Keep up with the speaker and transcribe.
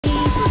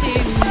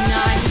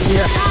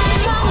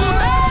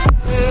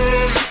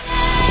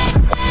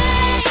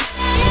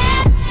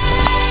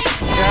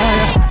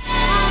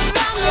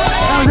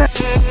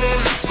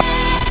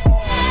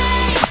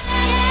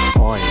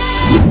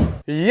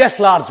Yes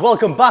lads,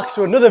 welcome back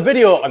to another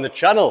video on the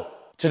channel.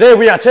 Today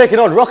we are taking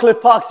on Rockcliffe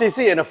Park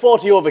CC in a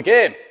 40 over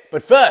game.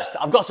 But first,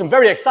 I've got some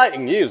very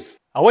exciting news.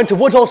 I went to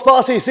Woodhall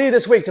Spa CC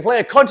this week to play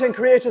a content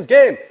creators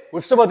game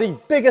with some of the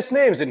biggest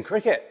names in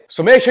cricket.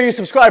 So make sure you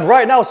subscribe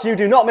right now so you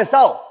do not miss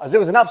out, as it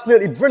was an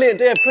absolutely brilliant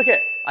day of cricket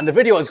and the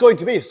video is going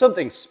to be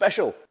something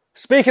special.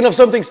 Speaking of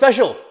something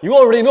special, you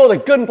already know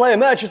that Gunplayer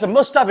merch is a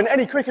must-have in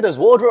any cricketer's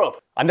wardrobe.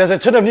 And there's a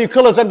ton of new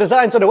colours and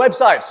designs on the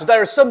website, so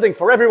there is something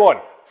for everyone.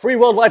 Free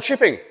worldwide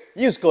shipping.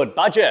 Use code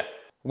BADGER.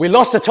 We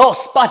lost the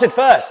toss, batted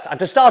first, and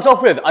to start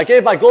off with, I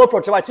gave my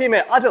GoPro to my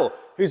teammate Adil,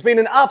 who's been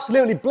in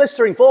absolutely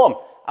blistering form.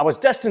 I was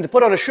destined to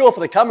put on a show for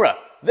the camera.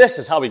 This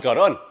is how we got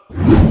on.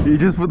 You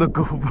just put the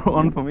GoPro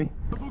on for me.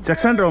 Check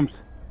syndromes.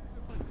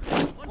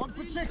 One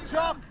for chick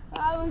chop.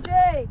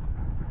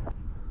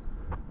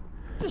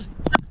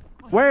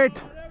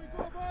 Wait.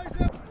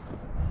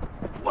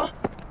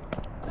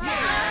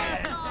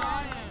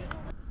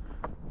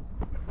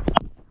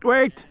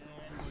 Wait.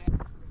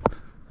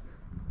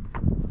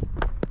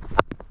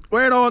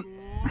 Wait on.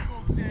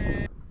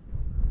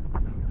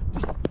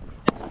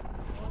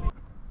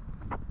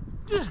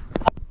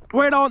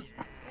 Wait on.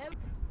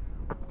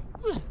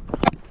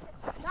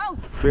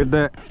 Wait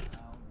there.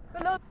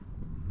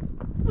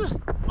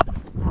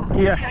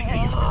 Yeah.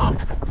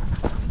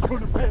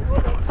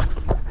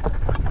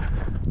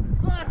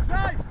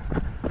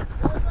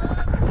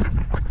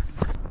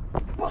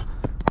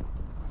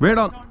 Wait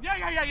on.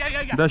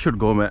 Yeah. That should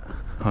go, mate.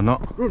 Or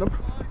not.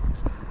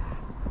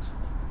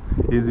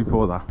 Easy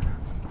for that.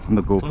 On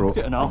the GoPro.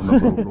 On the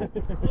GoPro.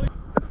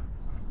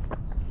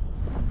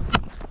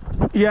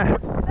 Yeah.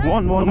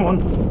 One.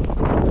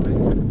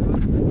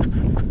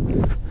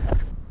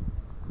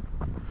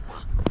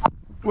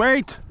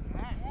 Wait.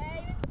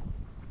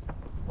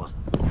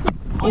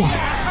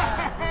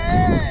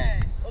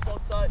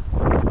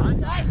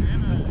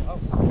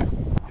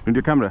 Into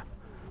your camera.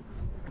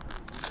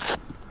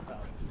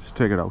 Just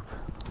take it out.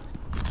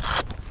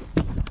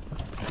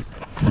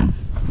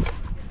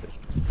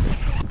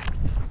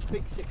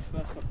 Big six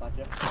first up,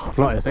 Badger.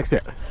 Not a six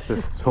yet.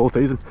 This whole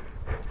season.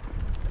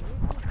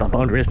 That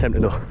boundary is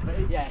tempting though.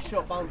 Yeah,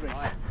 short boundary.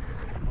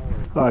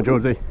 Alright,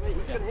 Jonesy.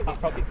 I'll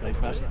probably play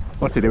first.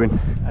 What's he doing?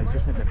 He's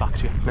just maybe back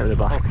to you. Maybe the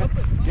back.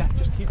 Okay. Yeah,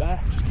 just keep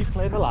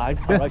playing the line.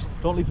 Yeah. Alright,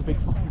 don't leave a big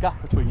fucking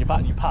gap between your bat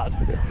and your pad.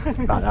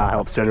 That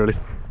helps generally.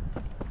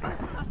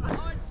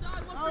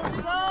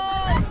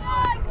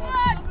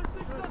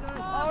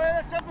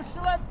 Let's have the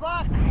select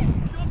back.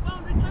 Short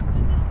boundary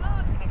tempting this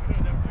lad.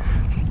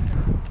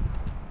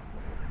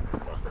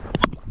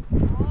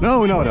 No.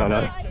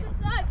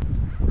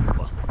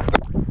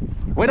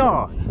 Wait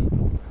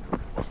on.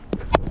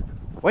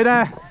 Wait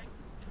there.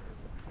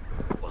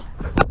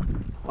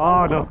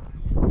 Oh no.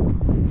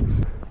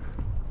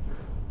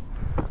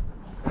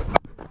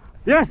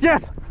 Yes.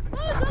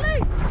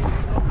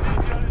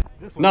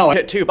 Now I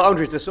hit 2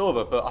 boundaries this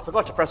over, but I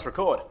forgot to press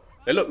record.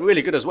 They looked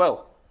really good as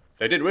well.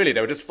 They did really,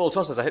 they were just full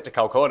tosses I hit to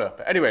cow corner.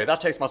 But anyway, that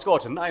takes my score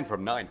to 9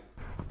 from 9.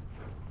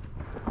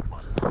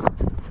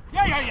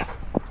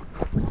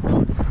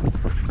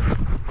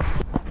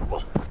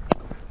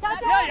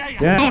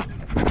 Yeah.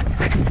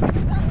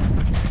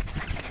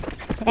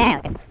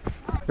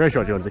 Very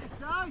short, Jonesy.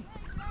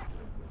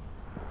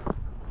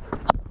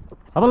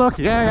 Have a look,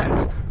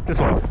 yeah. This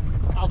one.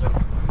 I'll do.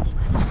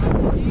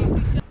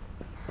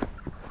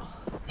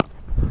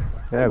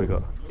 There we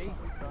go.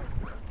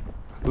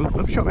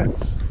 Look shot, man.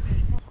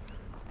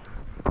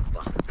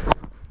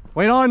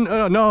 Wait on.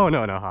 No. No.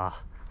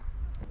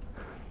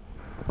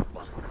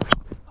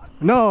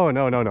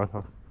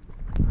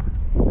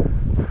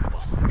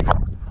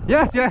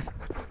 Yes.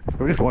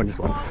 Oh, just one.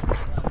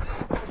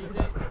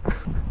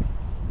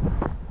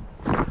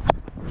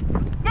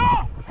 No!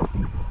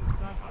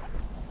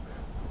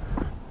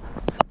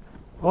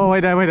 Oh,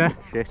 wait there.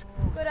 Shit.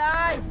 Good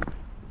eyes.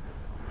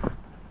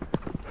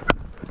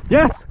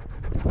 Yes!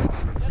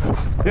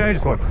 Yeah,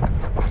 just one.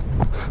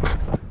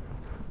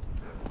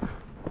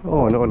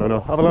 Oh, no.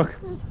 Have a look.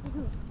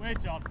 Wait,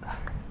 John.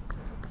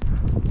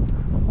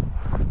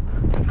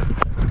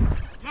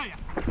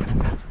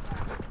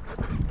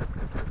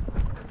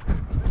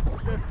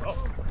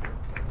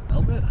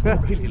 Yeah.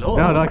 Really low.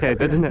 No, okay,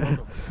 didn't it?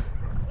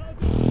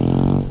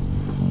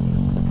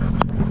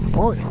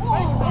 Oh.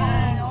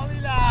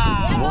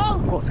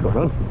 What's going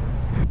on?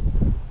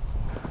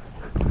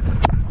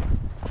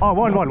 Oh,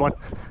 one.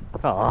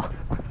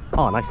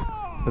 Oh, nice.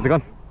 Where's it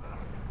gone?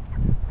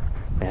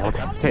 Yeah,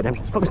 I'll take them.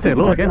 It's probably staying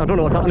low again. I don't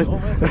know what's happening.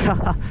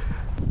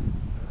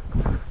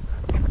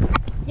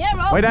 Yeah,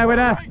 roll. Wait there.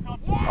 Yeah.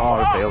 Oh,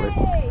 I failed it.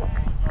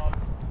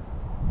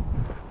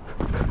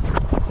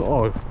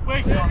 Oh.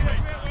 Wait, John.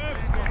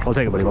 I'll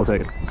take it, buddy. I'll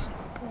take it.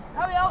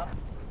 Hurry up.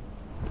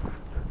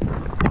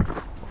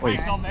 Wait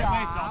on, mate. Wait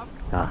on.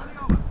 Ah.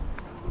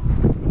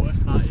 The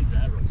worst part is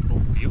it's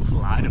both beautiful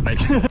line of big.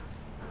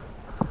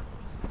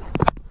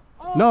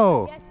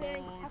 No. Get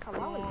it. That's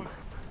allowed.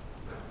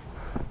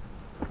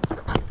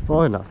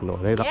 Oh, that's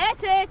not either.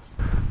 Get it.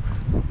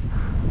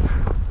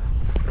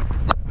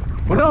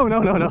 Oh, no, no,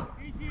 no, no.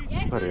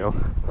 Get There it. you go.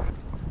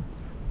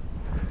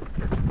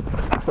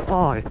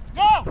 Oh,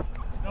 No!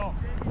 No.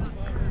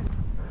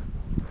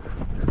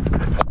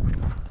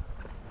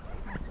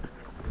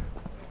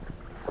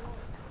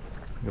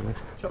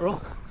 Shut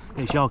roll.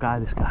 He's your guy,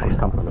 this guy. he's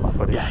camping on the back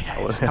foot. Yeah,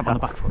 yeah, he's camp on the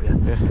back foot,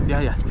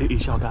 yeah. Yeah,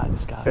 he's your guy,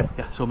 this guy.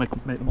 Yeah, so make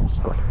the most.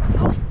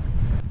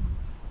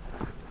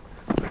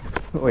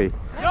 Oi.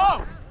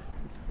 No!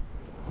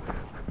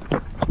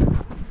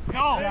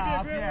 No!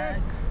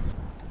 Yes.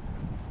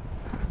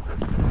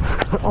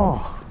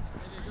 Oh.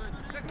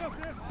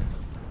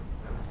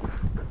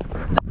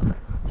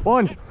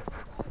 One.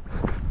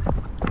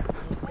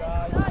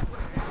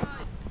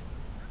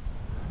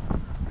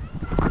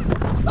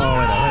 Oh,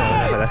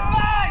 wait there.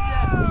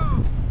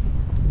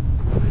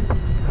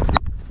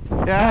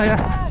 Yeah,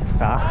 yeah.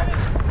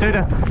 Ah. Two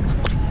down.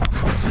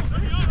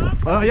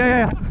 Oh,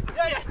 yeah.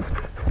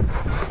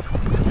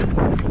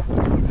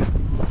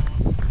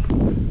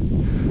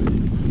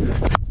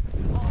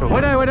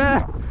 We're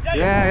there.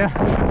 Yeah.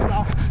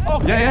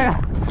 Yeah.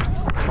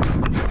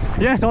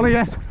 Yes, Ollie,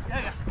 yes.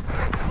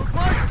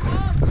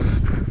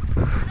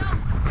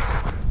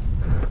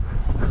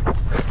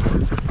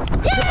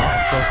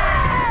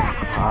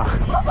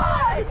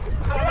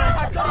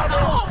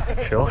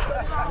 Sure.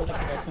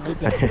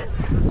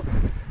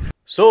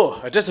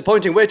 So, a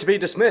disappointing way to be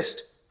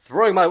dismissed.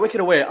 Throwing my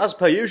wicket away as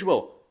per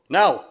usual.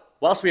 Now,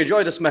 whilst we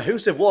enjoy this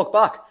mahoosive walk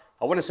back,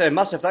 I want to say a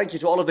massive thank you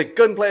to all of the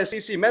Gunplayer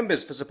CC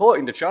members for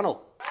supporting the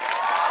channel.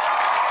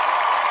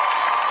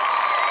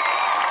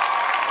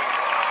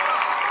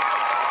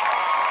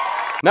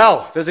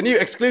 Now, there's a new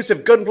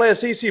exclusive Gunplayer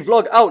CC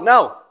vlog out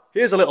now.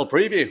 Here's a little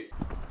preview.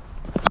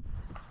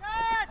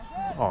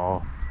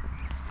 Oh.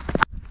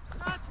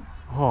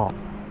 Oh.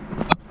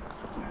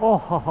 Oh,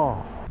 ho,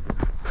 ho.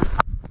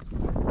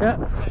 Yeah.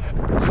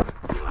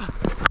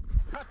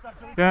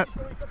 Yeah.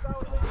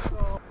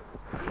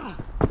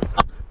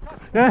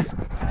 Yes.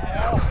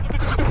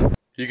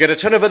 You get a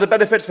ton of other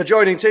benefits for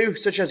joining too,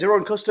 such as your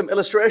own custom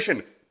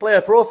illustration,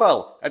 player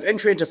profile, and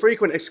entry into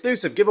frequent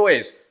exclusive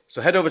giveaways.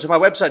 So head over to my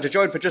website to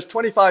join for just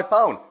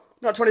 £25.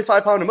 Not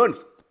 £25 a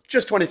month,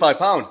 just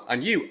 £25,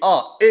 and you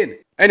are in.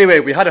 Anyway,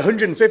 we had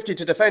 150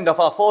 to defend off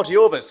our 40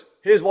 overs.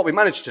 Here's what we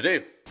managed to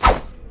do.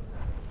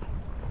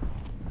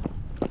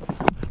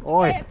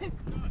 Oi.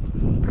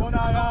 One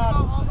eye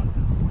on.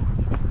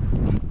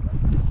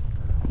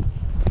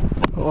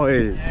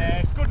 Oi.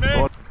 Yes, good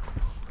mate.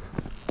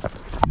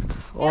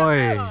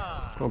 Oi.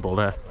 Don't ball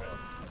there.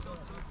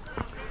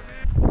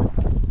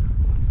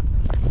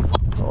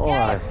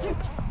 Oi.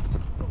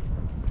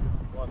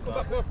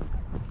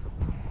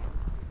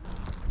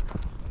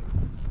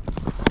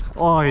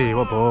 Oi,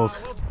 what balls?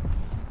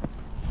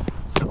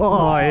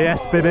 Oh, yes,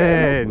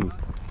 baby.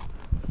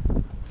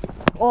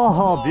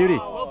 Oh, beauty.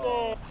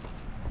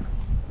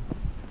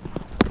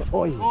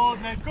 Oi.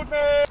 Good mate, good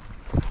mate.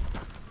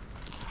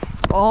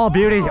 Oh,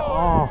 beauty.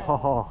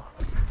 Oh.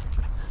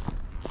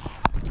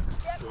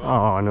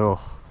 Oh, no.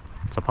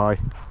 It's a pie.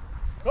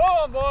 Come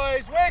on,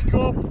 boys, wake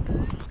up.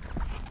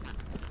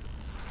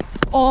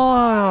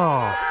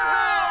 Oh.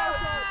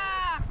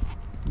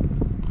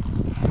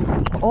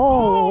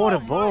 Oh, what a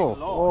ball.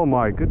 Oh,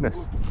 my goodness.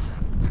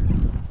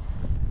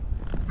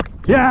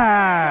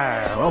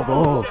 Yeah. Well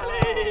ball.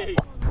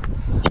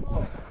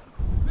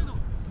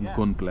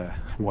 Gunplayer,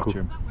 watch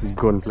him.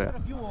 Gunplayer.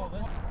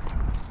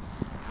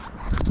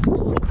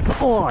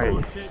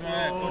 Oi.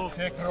 Good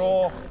take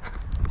roll.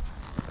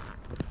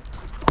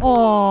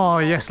 Oh,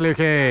 yes,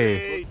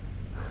 Lukey.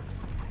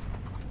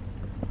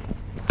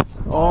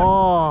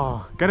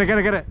 Oh, get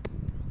it.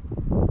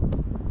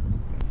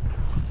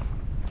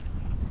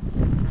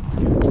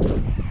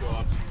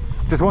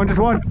 Just one.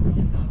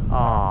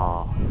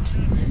 Oh.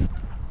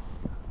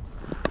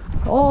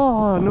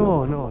 Oh,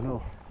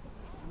 no.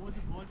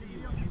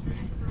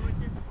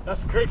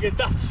 That's cricket,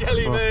 that's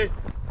Shelly, mate.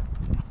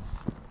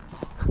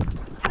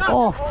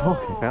 Oh,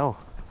 fucking hell.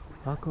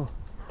 Back off.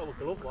 Oh, look,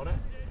 glove on it.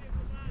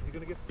 Is he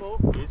going to give 4?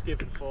 He's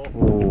giving 4.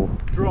 Oh.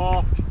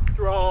 Dropped.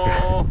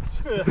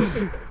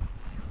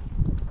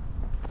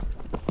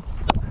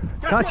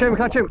 Catch him.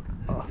 Hit him.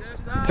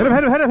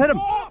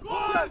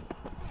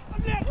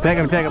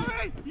 Take him.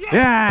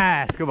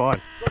 Yes, come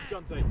on. Good,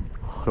 John.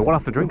 The one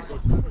after drinks.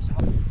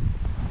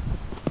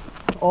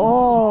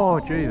 Oh,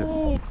 Jesus.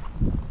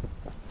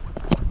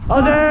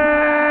 Ozzy!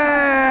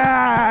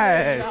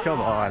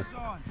 Come on.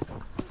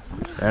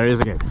 There he is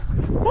again.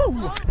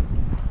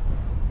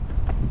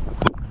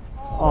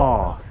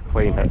 Oh,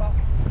 clean hit.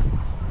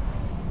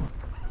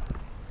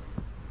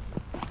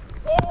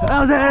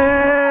 Ozzy!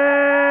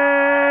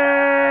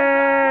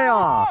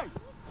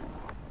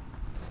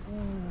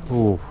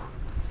 Oh.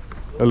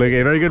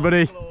 Olivia, very good,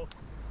 buddy.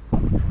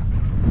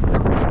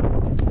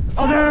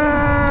 Ozzy!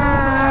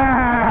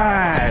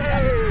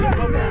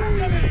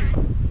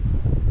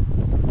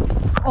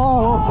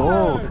 Oh,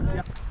 gold.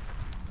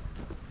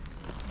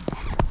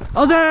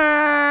 Ozzy!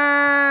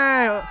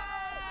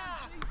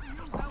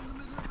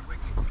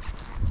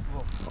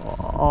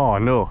 Oh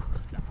no.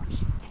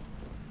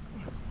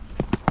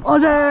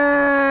 Ozzy!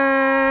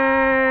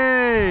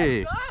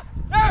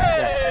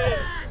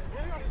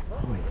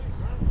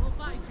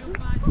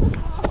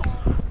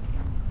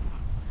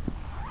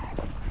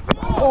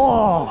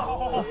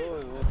 Oh!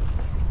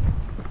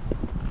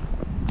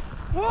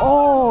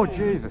 Oh,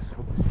 Jesus.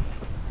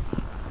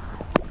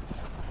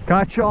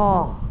 Catch!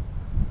 Oh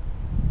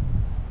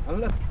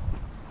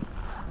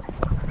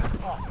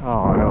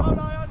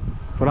no.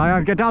 But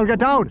Ian, get down, get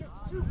down!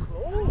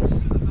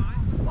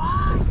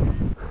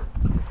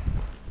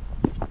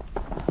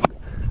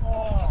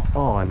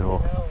 Oh, I know.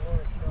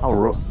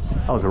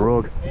 That was a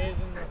rogue.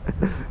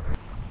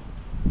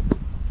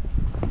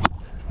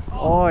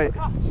 Oi!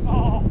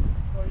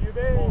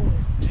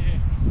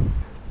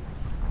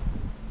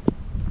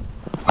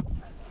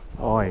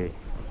 Oi!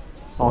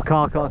 Oh,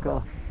 car.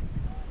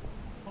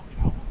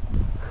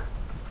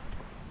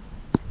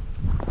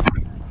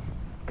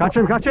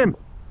 Catch him!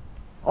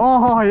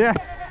 Oh, yes!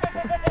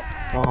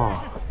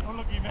 Oh.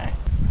 Unlucky, mate.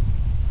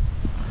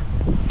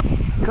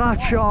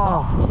 Catch!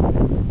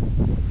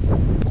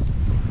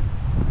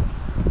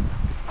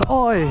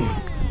 Oi!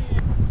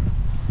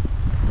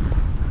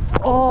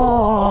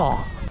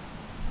 Oh!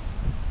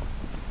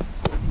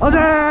 Ozzy!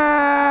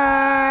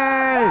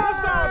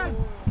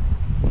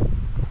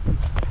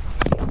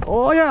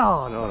 Oh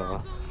yeah!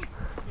 No.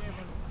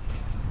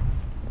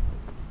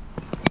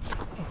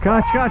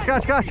 Catch!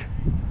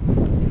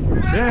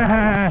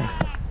 Yes!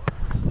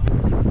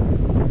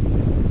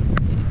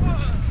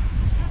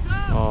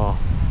 Oh.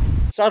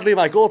 Sadly,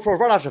 my GoPro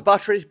ran out of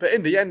battery, but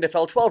in the end it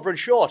fell 12 runs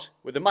short,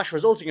 with the match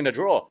resulting in a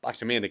draw. Back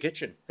to me in the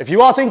kitchen. If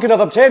you are thinking of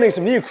obtaining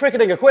some new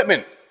cricketing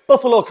equipment,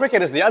 Buffalo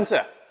Cricket is the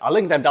answer. I'll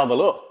link them down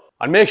below.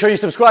 And make sure you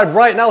subscribe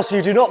right now so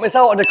you do not miss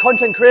out on the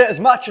content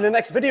creators match in the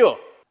next video.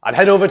 And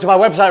head over to my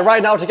website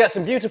right now to get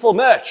some beautiful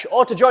merch,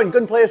 or to join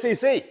Gunplayer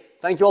CC.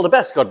 Thank you all the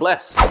best, God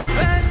bless.